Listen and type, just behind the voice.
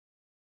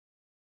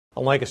A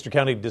Lancaster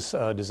County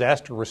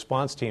disaster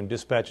response team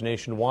dispatched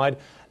nationwide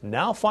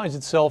now finds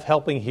itself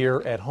helping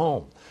here at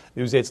home.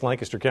 News 8's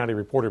Lancaster County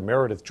reporter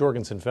Meredith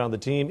Jorgensen found the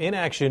team in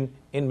action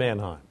in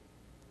Mannheim.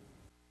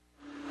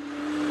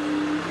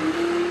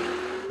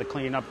 The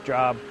cleanup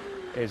job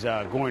is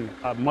going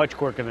much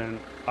quicker than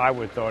I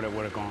would have thought it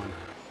would have gone.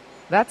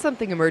 That's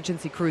something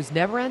emergency crews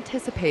never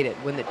anticipated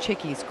when the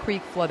Chickies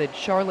Creek flooded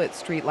Charlotte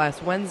Street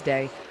last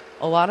Wednesday.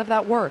 A lot of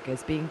that work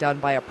is being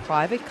done by a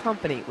private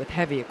company with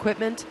heavy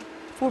equipment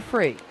for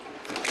free.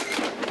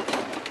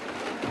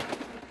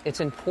 It's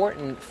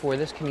important for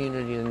this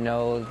community to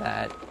know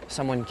that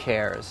someone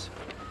cares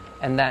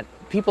and that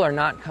people are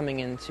not coming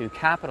in to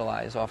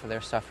capitalize off of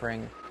their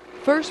suffering.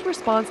 First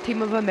Response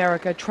Team of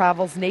America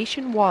travels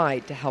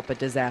nationwide to help at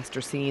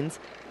disaster scenes,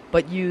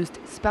 but used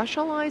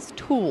specialized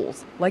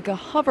tools like a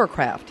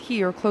hovercraft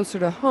here closer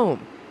to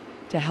home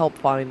to help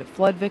find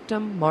flood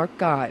victim Mark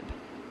Geib.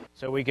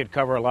 So we could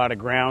cover a lot of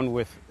ground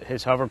with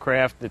his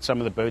hovercraft that some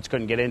of the boats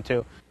couldn't get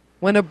into.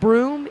 When a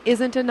broom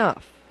isn't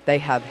enough, they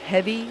have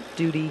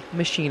heavy-duty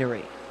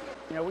machinery.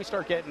 You know, we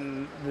start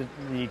getting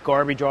the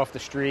garbage off the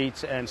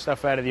streets and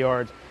stuff out of the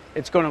yards.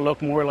 It's going to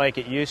look more like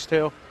it used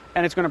to,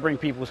 and it's going to bring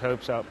people's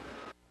hopes up.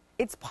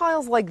 It's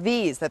piles like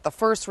these that the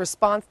First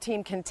Response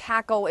Team can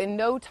tackle in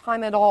no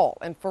time at all,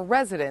 and for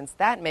residents,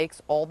 that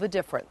makes all the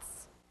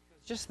difference.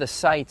 Just the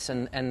sights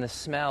and the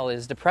smell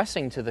is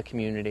depressing to the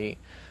community.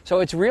 So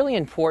it's really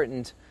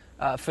important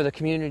for the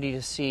community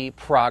to see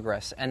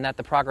progress, and that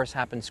the progress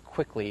happens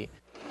quickly.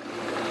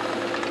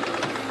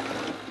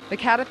 The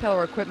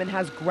Caterpillar equipment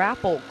has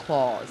grapple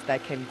claws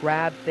that can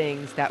grab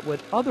things that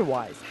would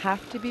otherwise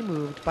have to be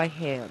moved by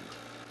hand.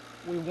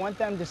 We want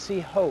them to see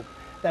hope,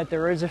 that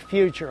there is a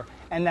future,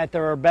 and that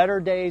there are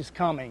better days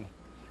coming.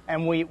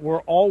 And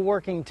we're all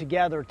working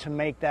together to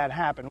make that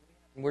happen.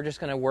 We're just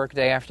going to work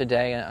day after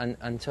day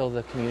until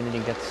the community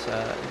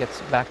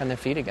gets back on their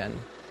feet again.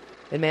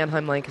 In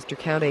Mannheim, Lancaster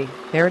County,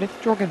 Meredith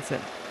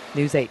Jorgensen,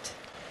 News 8.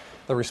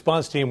 The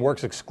response team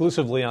works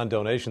exclusively on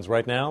donations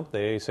right now.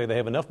 They say they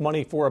have enough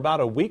money for about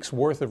a week's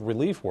worth of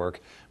relief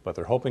work, but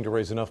they're hoping to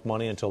raise enough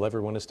money until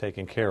everyone is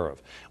taken care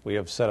of. We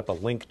have set up a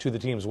link to the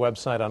team's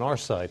website on our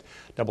site,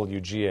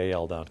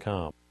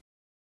 WGAL.com.